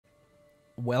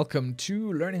Welcome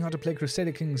to learning how to play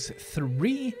Crusader Kings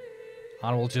III.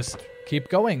 And we'll just keep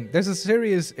going. There's a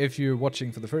series, if you're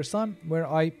watching for the first time, where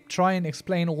I try and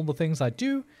explain all the things I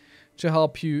do to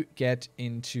help you get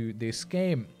into this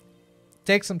game.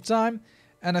 Take some time,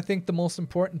 and I think the most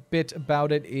important bit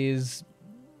about it is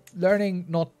learning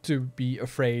not to be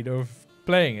afraid of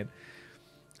playing it.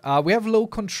 We have low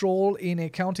control in a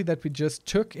county that we just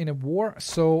took in a war,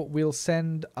 so we'll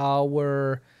send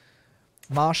our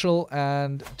marshal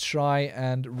and try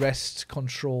and wrest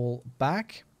control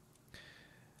back.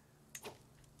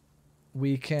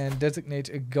 We can designate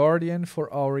a guardian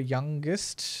for our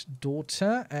youngest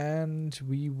daughter, and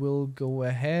we will go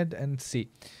ahead and see.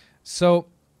 So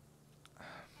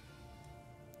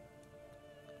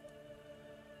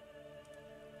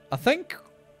I think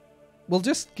we'll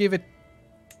just give it.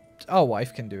 Our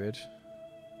wife can do it.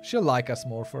 She'll like us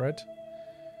more for it.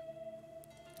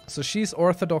 So she's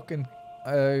Orthodox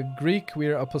and Greek.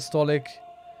 We're Apostolic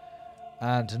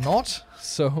and not.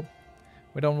 So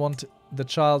we don't want the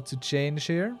child to change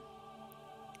here.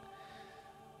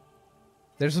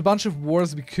 There's a bunch of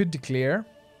wars we could declare.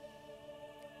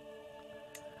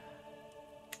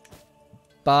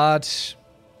 But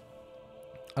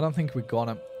I don't think we're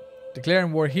gonna.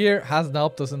 Declaring war here hasn't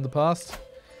helped us in the past.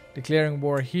 Declaring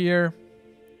war here,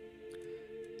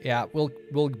 yeah,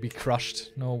 we'll be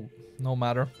crushed. No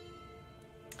matter.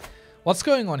 What's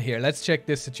going on here? Let's check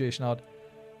this situation out.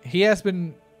 He has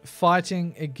been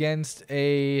fighting against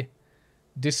a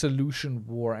dissolution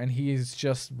war, and he's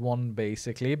just won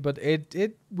basically. But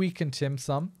it weakened him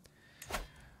some.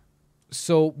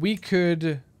 So we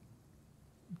could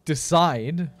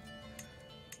decide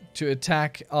to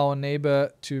attack our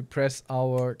neighbor to press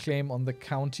our claim on the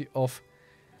county of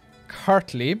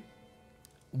Hartley.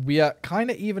 We are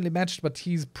kind of evenly matched, but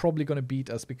he's probably going to beat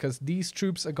us because these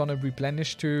troops are going to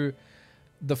replenish to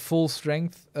the full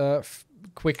strength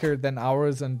quicker than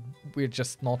ours, and we're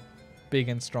just not big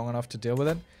and strong enough to deal with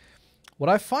it. What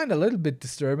I find a little bit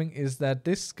disturbing is that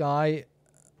this guy,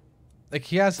 like,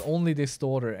 he has only this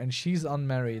daughter and she's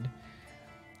unmarried.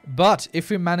 But if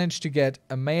we manage to get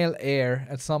a male heir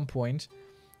at some point,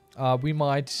 we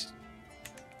might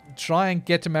try and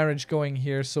get a marriage going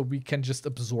here so we can just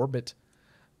absorb it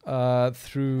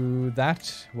through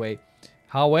that way.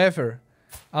 However,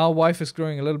 our wife is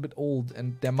growing a little bit old,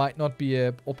 and there might not be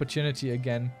an opportunity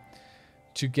again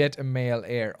to get a male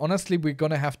heir. Honestly, we're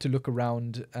gonna have to look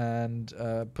around and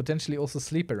potentially also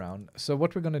sleep around. So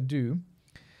what we're gonna do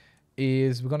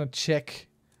is we're gonna check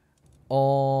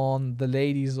on the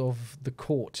ladies of the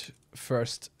court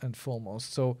first and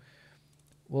foremost. So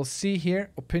we'll see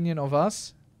here, opinion of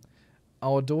us.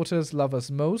 Our daughters love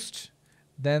us most.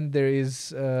 Then there is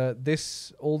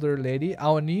this older lady,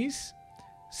 our niece,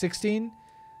 16.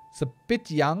 It's a bit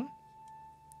young.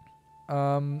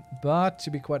 But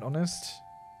to be quite honest,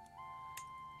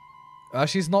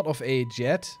 she's not of age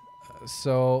yet.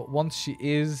 So once she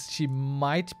is, she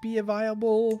might be a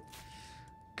viable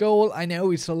goal. I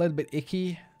know it's a little bit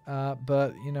icky,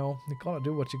 but you know, you gotta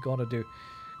do what you gotta do.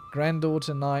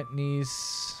 Granddaughter,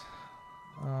 niece.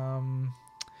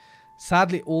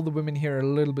 Sadly, all the women here are a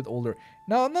little bit older.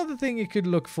 Now, another thing you could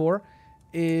look for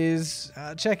is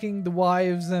checking the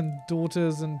wives and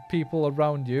daughters and people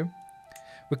around you.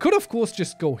 We could, of course,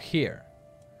 just go here.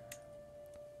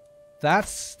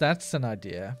 That's an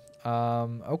idea.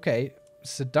 Okay,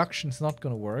 seduction's not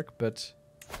gonna work, but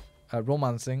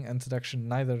romancing and seduction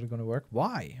neither are gonna work.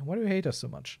 Why? Why do you hate us so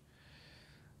much?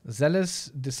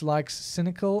 Zealous dislikes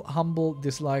cynical. Humble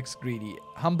dislikes greedy.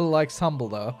 Humble likes humble,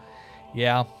 though.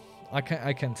 Yeah. I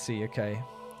can see, okay.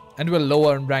 And we're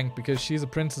lower in rank because she's a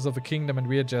princess of a kingdom and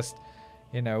we're just,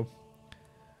 you know,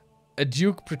 a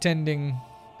duke pretending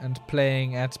and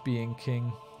playing at being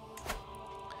king.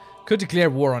 Could declare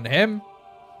war on him.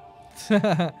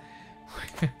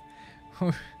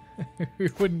 We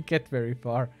wouldn't get very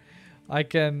far. I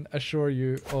can assure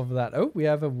you of that. Oh, we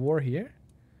have a war here.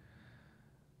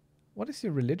 What is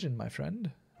your religion, my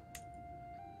friend?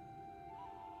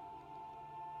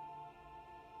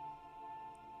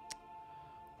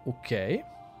 Okay.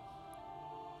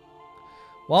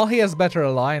 Well, he has better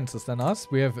alliances than us.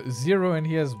 We have 0 and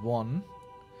he has 1.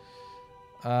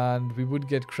 And we would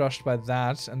get crushed by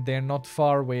that. And they're not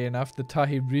far away enough. The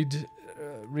Tahirid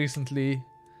recently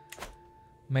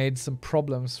made some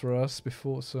problems for us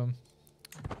before. So,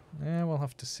 yeah, we'll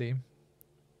have to see.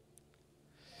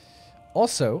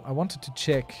 Also, I wanted to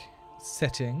check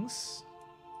settings.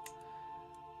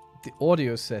 The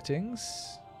audio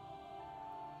settings.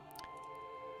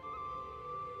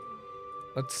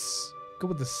 Let's go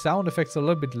with the sound effects a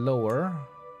little bit lower.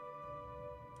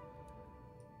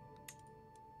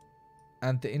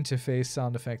 And the interface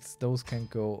sound effects, those can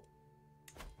go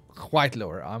quite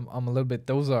lower. I'm a little bit,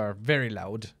 those are very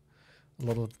loud a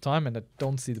lot of the time, and I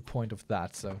don't see the point of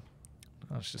that, so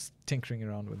I was just tinkering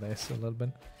around with this a little bit.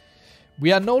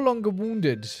 We are no longer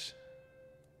wounded,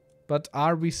 but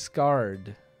are we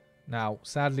scarred? Now,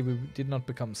 sadly, we did not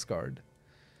become scarred.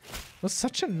 It was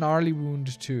such a gnarly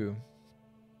wound too.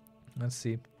 Let's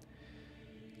see.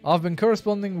 I've been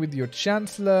corresponding with your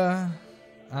Chancellor,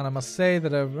 and I must say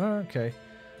that I've... okay.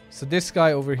 So this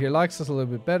guy over here likes us a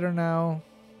little bit better now.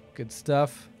 Good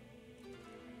stuff.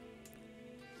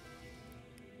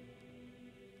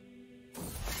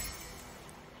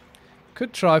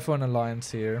 Could try for an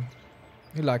alliance here.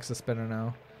 He likes us better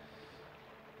now.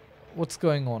 What's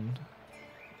going on?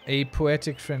 A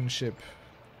poetic friendship.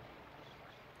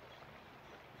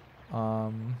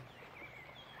 You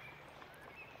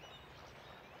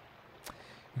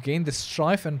gain the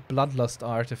Strife and Bloodlust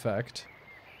artifact.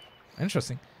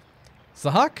 Interesting.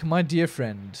 Zahak, my dear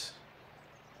friend.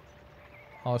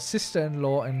 Our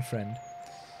sister-in-law and friend.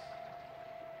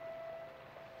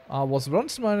 I was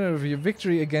once reminded of your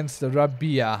victory against the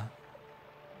Rabia.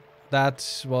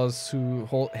 That was who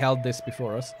held this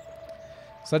before us.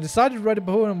 So I decided to write a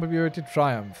poem of your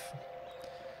triumph.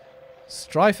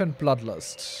 Strife and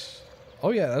Bloodlust.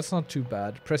 Oh yeah, that's not too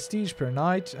bad. Prestige per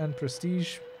night and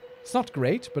prestige... It's not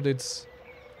great, but it's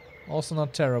also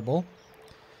not terrible.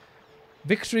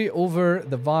 Victory over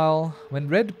the vile. When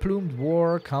red-plumed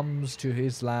war comes to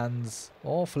his lands,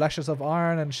 all flashes of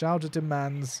iron and shouted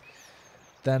demands,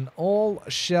 then all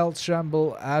shall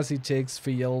tremble as he takes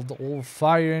field, all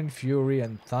fire and fury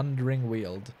and thundering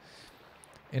wield.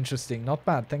 Interesting, not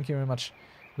bad, thank you very much.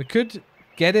 We could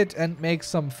get it and make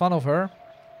some fun of her.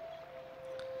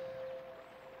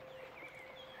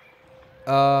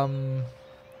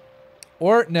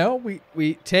 Or no,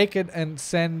 we take it and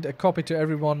send a copy to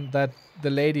everyone that the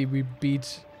lady we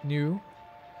beat knew.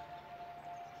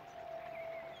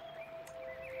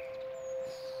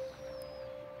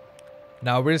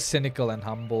 Now we're cynical and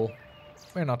humble.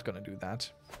 We're not gonna do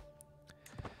that.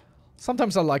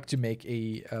 Sometimes I like to make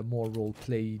a more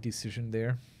roleplay decision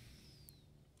there.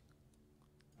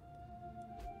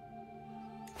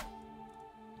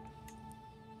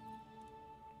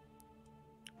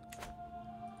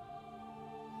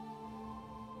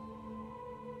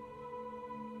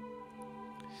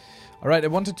 Alright, I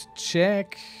wanted to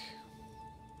check.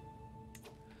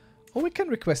 Oh, we can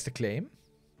request a claim.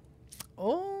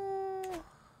 Oh.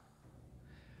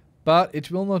 But it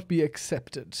will not be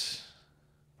accepted.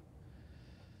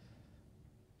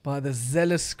 By the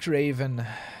zealous craven.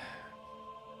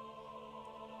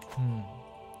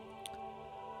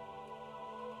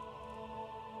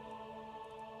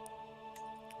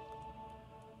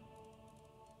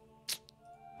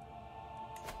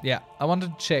 Yeah, I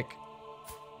wanted to check.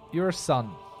 Your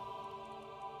son.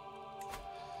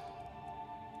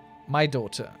 My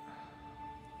daughter.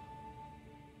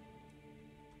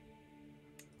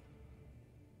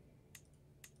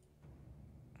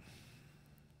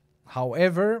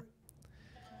 However,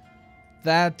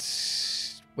 that...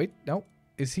 Wait, no.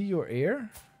 Is he your heir?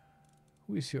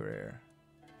 Who is your heir?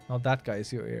 No, that guy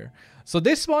is your heir. So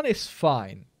this one is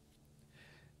fine.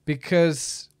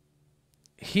 Because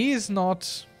he is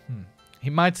not... He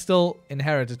might still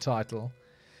inherit the title.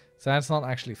 So that's not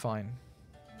actually fine.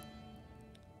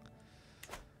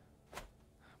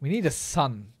 We need a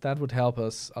son. That would help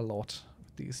us a lot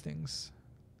with these things.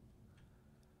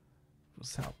 It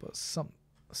would help us.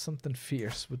 Something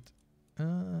fierce with...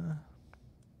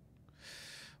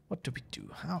 what do we do?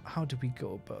 How do we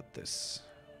go about this?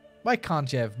 Why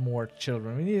can't you have more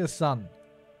children? We need a son.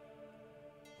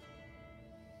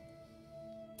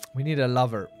 We need a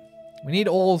lover. We need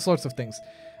all sorts of things.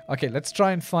 Okay, let's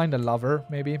try and find a lover,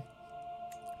 maybe.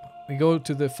 We go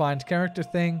to the find character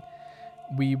thing.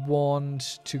 We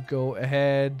want to go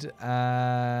ahead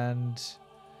and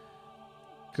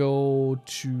go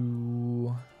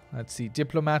to... Let's see,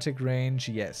 diplomatic range,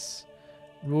 yes.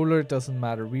 Ruler, doesn't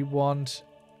matter. We want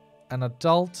an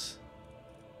adult.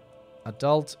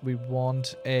 Adult, we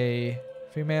want a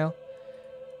female.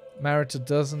 Marital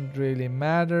doesn't really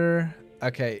matter.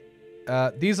 Okay.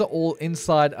 These are all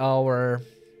inside our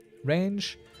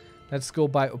range. Let's go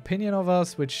by opinion of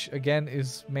us, which again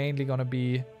is mainly going to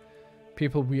be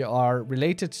people we are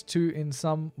related to in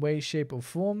some way, shape or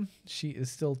form. She is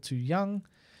still too young.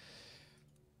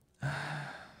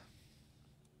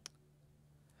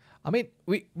 I mean,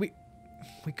 we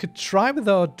could try with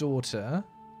our daughter,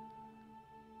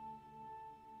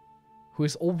 who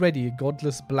is already a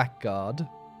godless blackguard.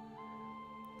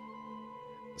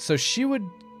 So she would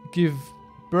give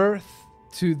birth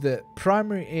to the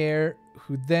primary heir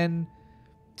who then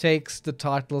takes the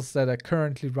titles that are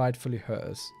currently rightfully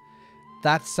hers.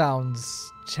 That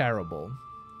sounds terrible.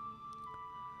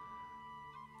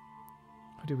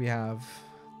 What do we have?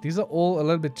 These are all a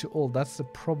little bit too old. That's the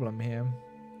problem here.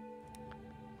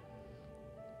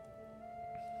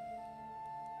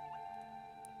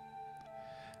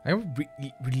 We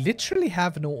literally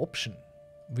have no option.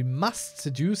 We must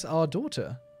seduce our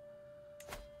daughter.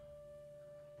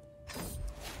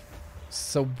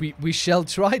 So we shall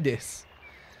try this.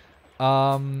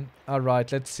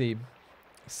 Alright, let's see.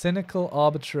 Cynical,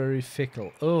 arbitrary,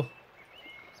 fickle. Oh.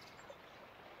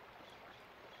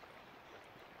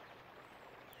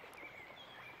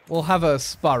 We'll have a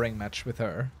sparring match with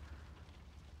her.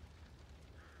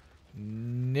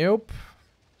 Nope.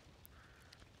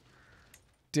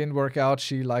 Didn't work out.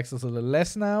 She likes us a little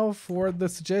less now for the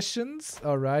suggestions.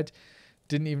 Alright.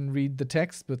 Didn't even read the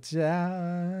text, but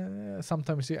yeah,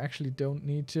 sometimes you actually don't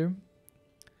need to.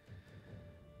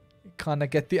 Kinda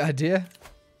get the idea.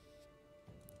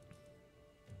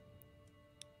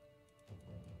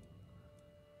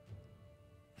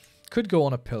 Could go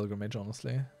on a pilgrimage,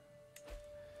 honestly.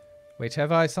 Wait,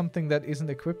 have I something that isn't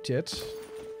equipped yet?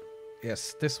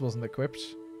 Yes, this wasn't equipped.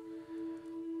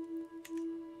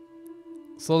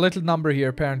 So a little number here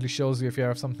apparently shows you if you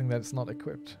have something that's not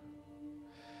equipped.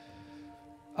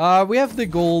 We have the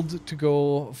gold to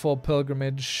go for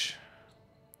pilgrimage.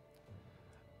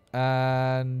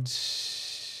 And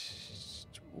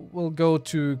we'll go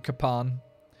to Kapan.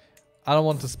 I don't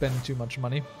want to spend too much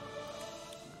money.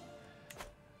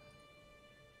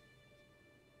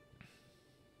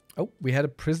 Oh, we had a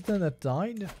prisoner that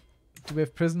died. Do we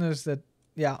have prisoners that...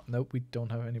 Yeah, nope, we don't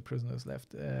have any prisoners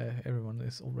left. Everyone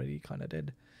is already kind of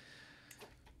dead.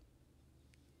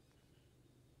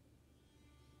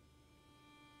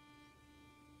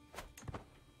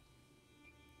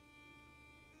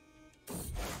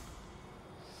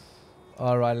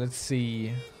 Alright, let's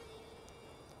see.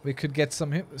 We could get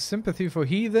some sympathy for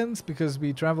heathens because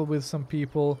we travel with some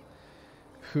people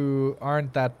who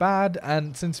aren't that bad.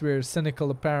 And since we're cynical,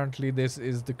 apparently this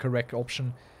is the correct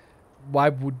option. Why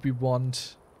would we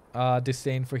want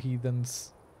disdain for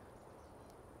heathens?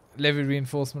 Levy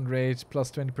reinforcement rate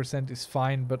plus 20% is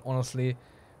fine, but honestly,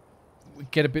 we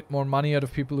get a bit more money out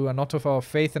of people who are not of our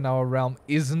faith, and our realm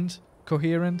isn't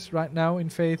coherent right now in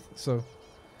faith, so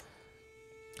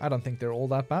I don't think they're all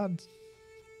that bad.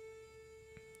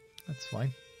 That's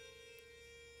fine.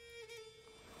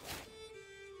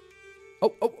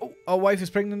 Oh, our wife is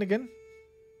pregnant again?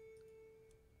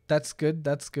 That's good,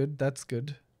 that's good, that's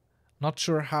good. Not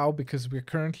sure how, because we're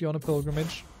currently on a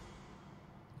pilgrimage.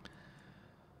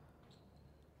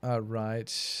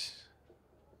 Alright.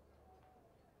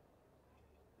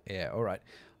 Yeah, alright.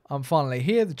 I'm finally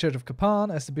here, the Church of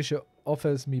Kapan. As the bishop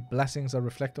offers me blessings, I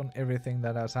reflect on everything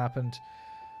that has happened.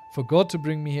 For God to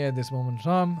bring me here at this moment in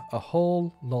time, a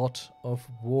whole lot of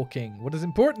walking. What is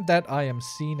important that I am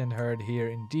seen and heard here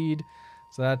indeed.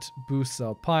 So that boosts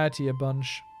our piety a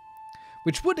bunch.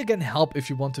 Which would again help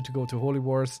if you wanted to go to Holy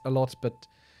Wars a lot, but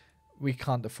we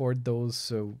can't afford those,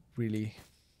 so really,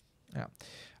 yeah.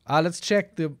 Let's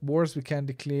check the wars we can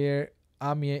declare.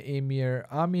 Amir, Emir,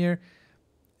 Amir.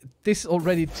 This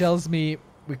already tells me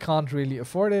we can't really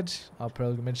afford it. Our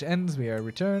pilgrimage ends, we are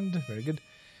returned. Very good.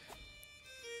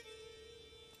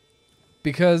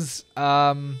 Because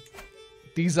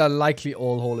these are likely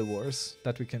all Holy Wars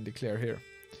that we can declare here.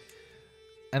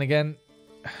 And again,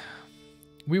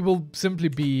 we will simply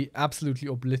be absolutely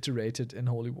obliterated in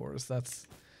Holy Wars.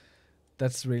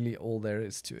 That's really all there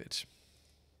is to it.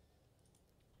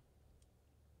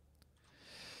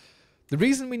 The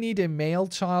reason we need a male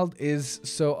child is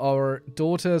so our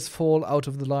daughters fall out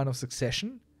of the line of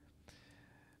succession.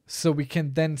 So we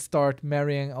can then start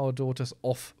marrying our daughters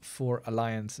off for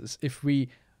alliances. If we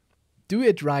do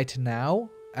it right now,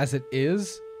 as it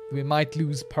is, we might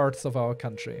lose parts of our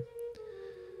country.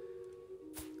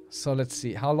 So let's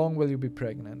see. How long will you be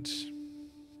pregnant?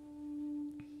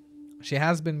 She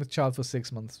has been with child for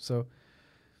 6 months. So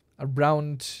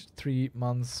around 3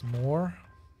 months more.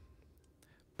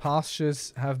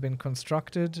 Pastures have been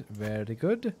constructed. Very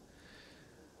good.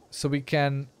 So we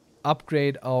can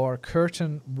upgrade our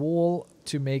curtain wall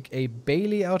to make a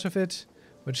bailey out of it,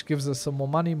 which gives us some more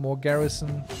money, more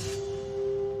garrison.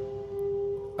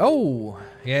 Oh,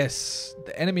 yes,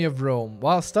 the enemy of Rome.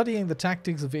 While studying the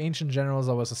tactics of the ancient generals,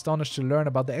 I was astonished to learn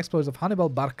about the exploits of Hannibal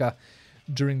Barca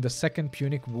during the Second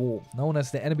Punic War. Known as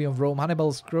the enemy of Rome,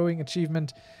 Hannibal's crowning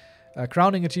achievement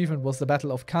was the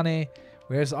Battle of Cannae,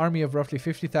 where his army of roughly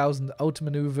 50,000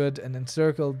 outmaneuvered and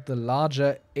encircled the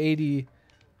larger 80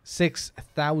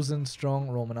 6,000 strong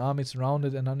Roman army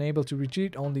surrounded and unable to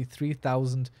retreat. Only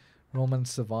 3,000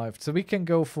 Romans survived. So we can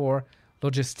go for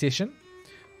logistician,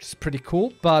 which is pretty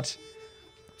cool, but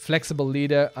flexible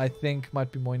leader I think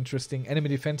might be more interesting. Enemy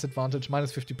defense advantage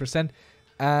minus 50%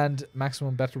 and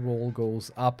maximum battle roll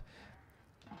goes up.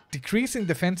 Decreasing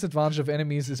defense advantage of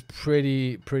enemies is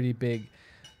pretty big.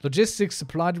 Logistics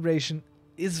supply duration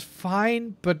is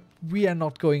fine, but we are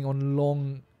not going on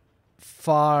long,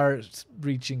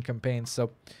 far-reaching campaigns.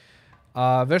 So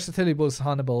versatility was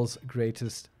Hannibal's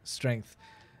greatest strength.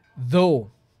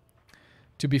 Though,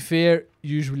 to be fair,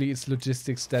 usually it's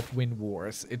logistics that win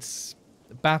wars. It's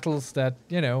battles that,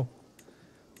 you know,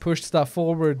 push stuff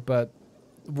forward, but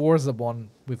wars are won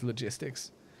with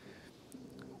logistics.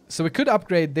 So we could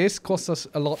upgrade this. Costs us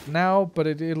a lot now, but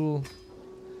it'll...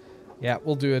 Yeah,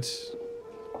 we'll do it.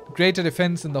 Greater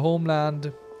defense in the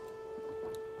homeland.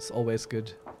 It's always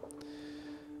good.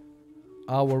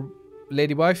 Our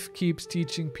lady wife keeps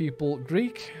teaching people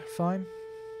Greek. Fine.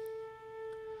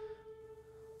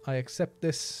 I accept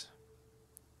this.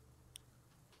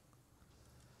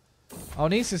 Our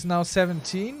niece is now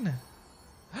 17.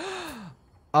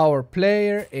 Our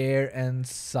player, heir, and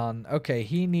son. Okay,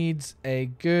 he needs a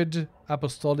good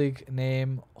apostolic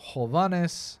name,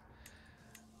 Jovanes.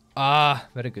 Ah,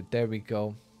 very good. There we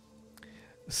go.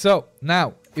 So,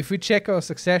 now, if we check our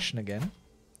succession again.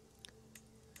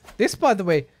 This, by the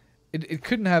way, it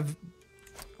couldn't have...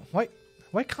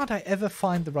 Why can't I ever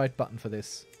find the right button for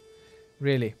this?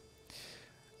 Really.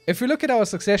 If we look at our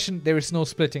succession, there is no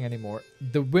splitting anymore.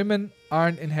 The women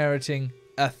aren't inheriting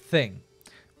a thing.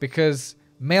 Because...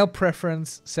 male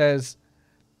preference says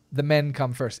the men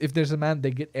come first. If there's a man,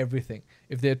 they get everything.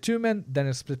 If there are two men, then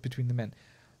it's split between the men.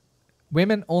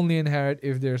 Women only inherit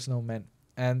if there's no men.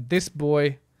 And this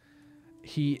boy,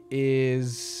 he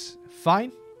is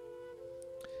fine.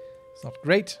 It's not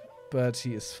great, but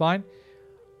he is fine.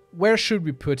 Where should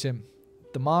we put him?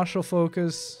 The martial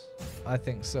focus? I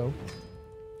think so.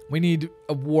 We need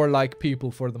a warlike people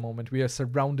for the moment. We are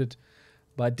surrounded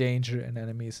by danger and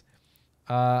enemies.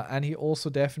 And he also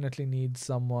definitely needs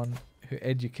someone who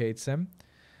educates him.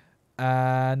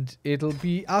 And it'll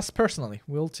be us personally.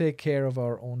 We'll take care of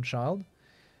our own child,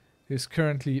 who's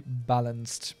currently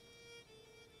balanced.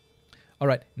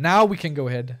 Alright, now we can go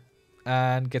ahead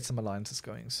and get some alliances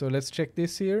going. So let's check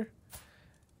this here.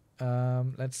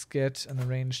 Let's get an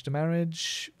arranged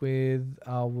marriage with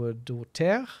our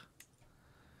daughter.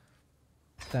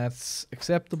 That's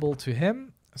acceptable to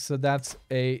him. So that's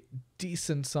a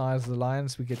decent sized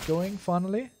alliance we get going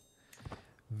finally.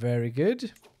 Very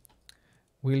good.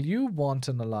 Will you want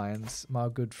an alliance, my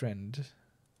good friend?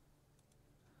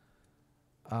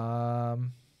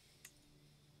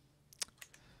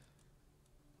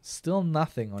 Still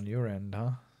nothing on your end,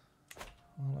 huh?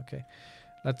 Well, okay.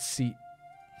 Let's see.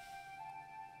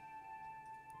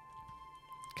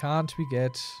 Can't we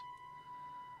get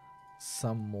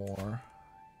some more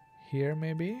here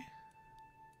maybe?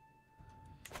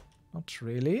 Not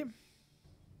really.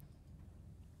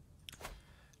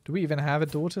 Do we even have a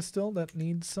daughter still that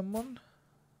needs someone?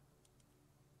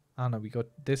 Ah no, we got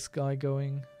this guy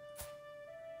going.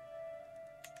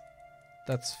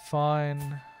 That's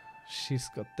fine. She's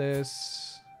got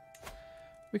this.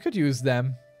 We could use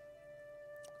them.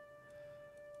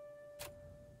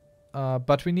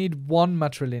 But we need one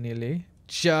matrilineally.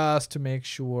 Just to make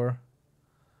sure.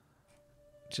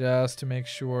 Just to make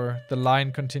sure the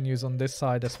line continues on this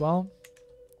side as well.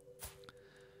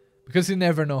 Because you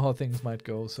never know how things might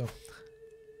go, so.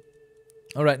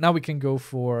 Alright, now we can go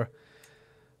for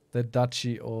the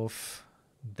duchy of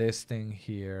this thing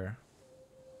here.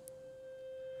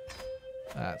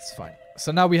 That's fine.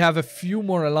 So now we have a few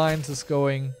more alliances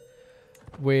going,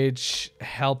 which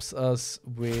helps us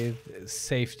with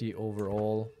safety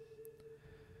overall.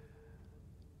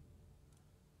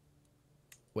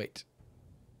 Wait.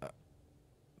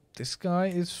 This guy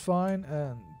is fine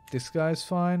and this guy is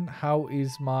fine. How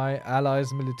is my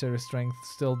allies' military strength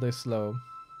still this low?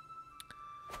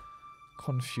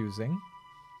 Confusing.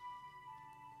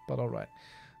 But alright.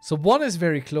 So one is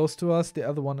very close to us. The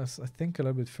other one is, I think, a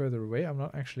little bit further away. I'm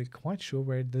not actually quite sure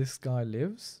where this guy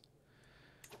lives.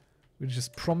 We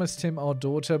just promised him our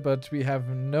daughter, but we have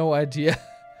no idea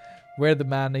where the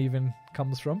man even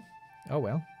comes from. Oh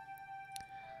well.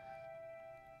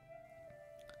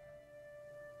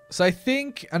 So I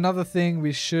think another thing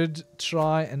we should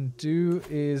try and do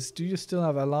is... Do you still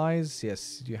have allies?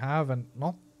 Yes, you have, and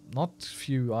not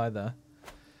few either.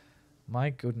 My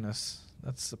goodness,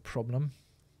 that's a problem.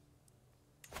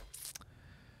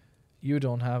 You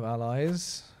don't have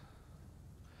allies.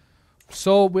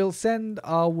 So we'll send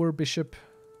our bishop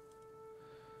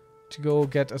to go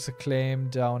get us a claim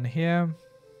down here.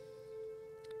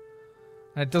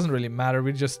 And it doesn't really matter.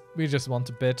 We just want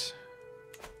a bit.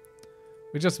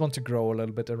 We just want to grow a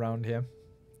little bit around here.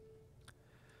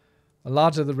 The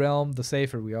larger the realm, the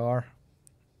safer we are.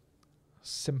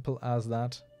 Simple as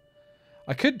that.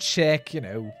 I could check, you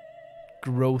know,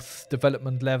 growth,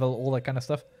 development level, all that kind of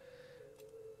stuff.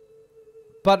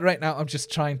 But right now, I'm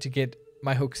just trying to get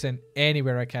my hooks in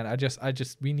anywhere I can.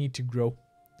 We need to grow.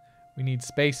 We need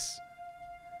space.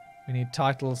 We need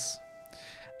titles.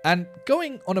 And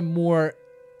going on a more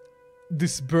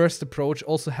dispersed approach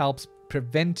also helps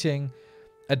preventing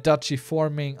a duchy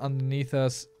forming underneath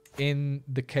us in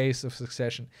the case of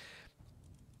succession.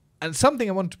 And something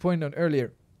I wanted to point out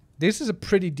earlier, this is a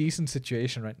pretty decent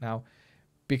situation right now,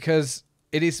 because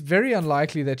it is very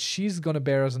unlikely that she's going to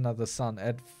bear us another son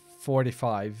at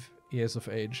 45 years of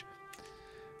age.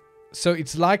 So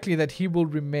it's likely that he will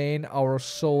remain our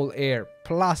sole heir.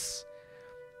 Plus,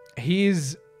 he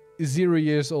is 0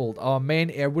 years old. Our main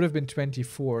heir would have been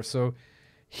 24. So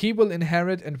he will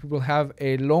inherit and we will have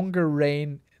a longer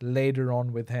reign later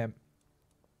on with him.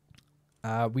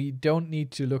 We don't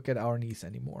need to look at our niece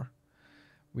anymore.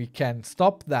 We can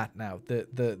stop that now.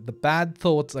 The bad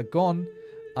thoughts are gone.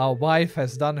 Our wife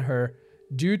has done her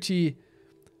duty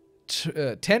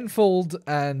tenfold,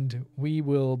 and we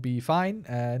will be fine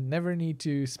and never need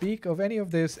to speak of any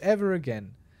of this ever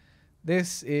again.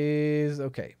 This is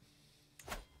okay.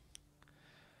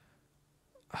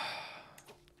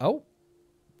 Oh,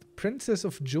 Princess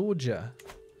of Georgia.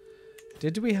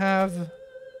 Did we have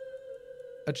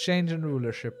a change in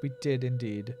rulership? We did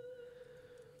indeed.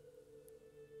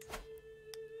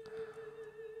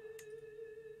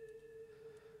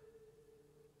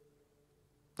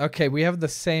 Okay, we have the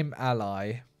same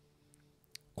ally.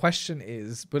 Question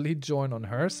is, will he join on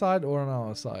her side or on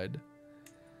our side?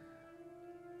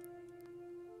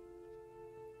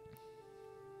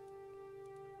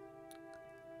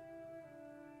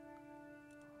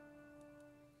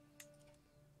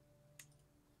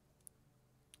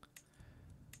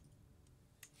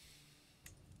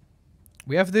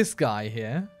 We have this guy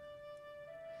here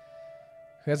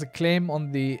who has a claim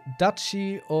on the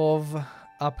Duchy of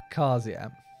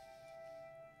Abkhazia.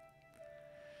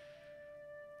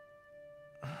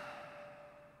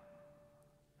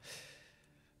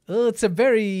 Oh, it's a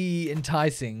very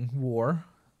enticing war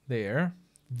there.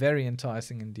 Very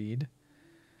enticing indeed.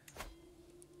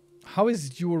 How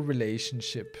is your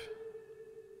relationship?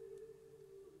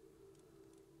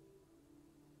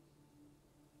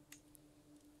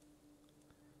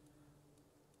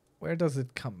 Where does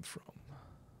it come from?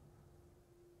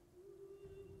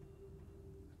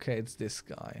 Okay, it's this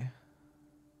guy.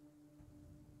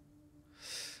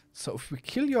 So if we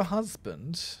kill your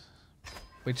husband,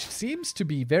 which seems to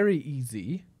be very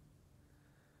easy.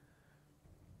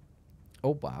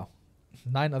 Oh, wow.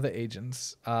 9 other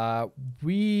agents.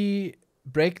 We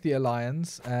break the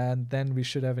alliance, and then we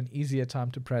should have an easier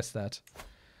time to press that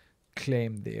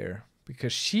claim there.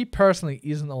 Because she personally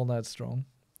isn't all that strong.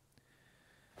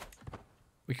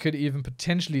 We could even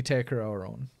potentially take her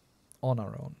on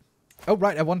our own. Oh,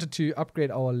 right. I wanted to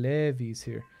upgrade our levies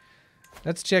here.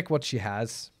 Let's check what she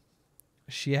has.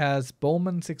 She has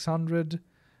Bowman 600,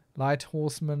 Light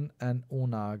Horsemen, and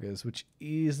Onagers, which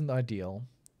isn't ideal.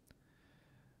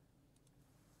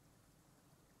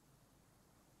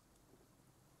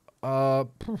 I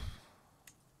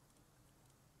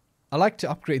like to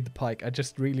upgrade the pike. I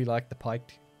just really like the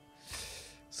pike.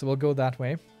 So we'll go that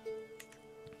way.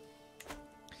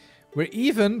 We're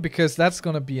even, because that's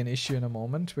going to be an issue in a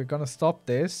moment. We're going to stop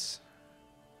this.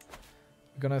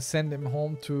 We're going to send him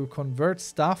home to convert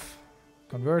stuff.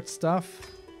 Convert stuff.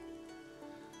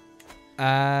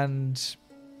 And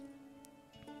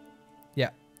yeah,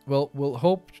 we'll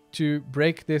hope to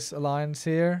break this alliance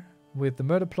here with the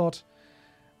murder plot.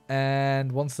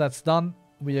 And once that's done,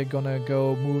 we are going to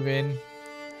go move in.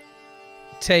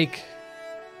 Take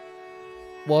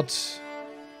what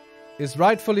is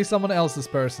rightfully someone else's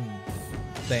person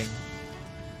thing.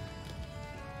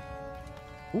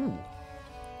 Ooh.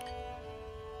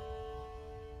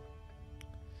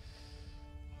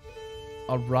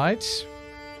 Alright.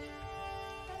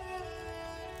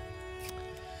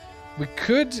 We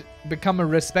could become a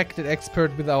respected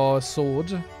expert with our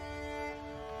sword.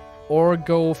 Or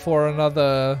go for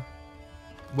another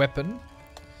weapon.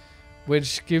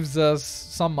 Which gives us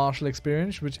some martial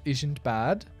experience, which isn't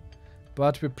bad.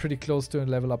 But we're pretty close to a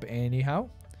level up anyhow.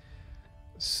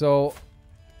 So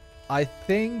I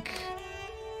think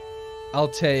I'll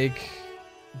take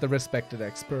the respected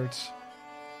expert.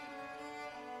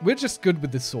 We're just good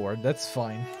with the sword. That's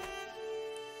fine.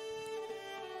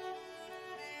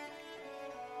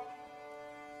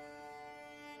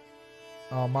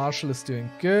 Our marshal is doing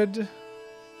good.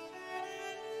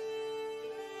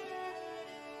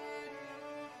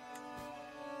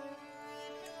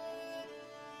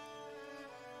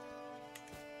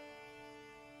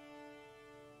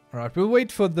 Alright, we'll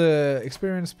wait for the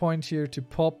experience point here to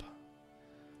pop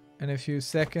in a few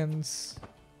seconds.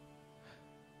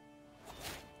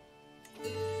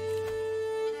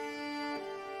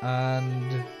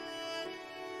 And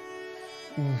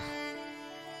oof.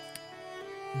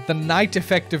 The knight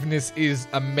effectiveness is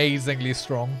amazingly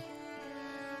strong.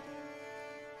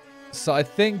 So I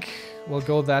think we'll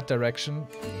go that direction.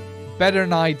 Better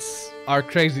knights are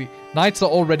crazy. Knights are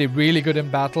already really good in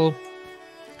battle.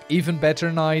 Even better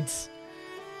knights.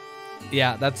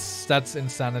 Yeah, that's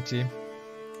insanity.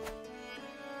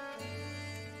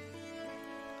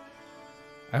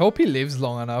 I hope he lives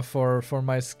long enough for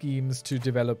my schemes to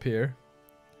develop here.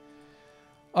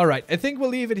 Alright, I think we'll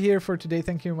leave it here for today.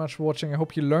 Thank you very much for watching. I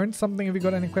hope you learned something. If you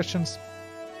got any questions,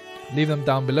 leave them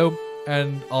down below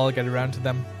and I'll get around to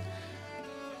them.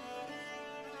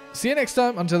 See you next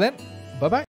time. Until then, bye-bye.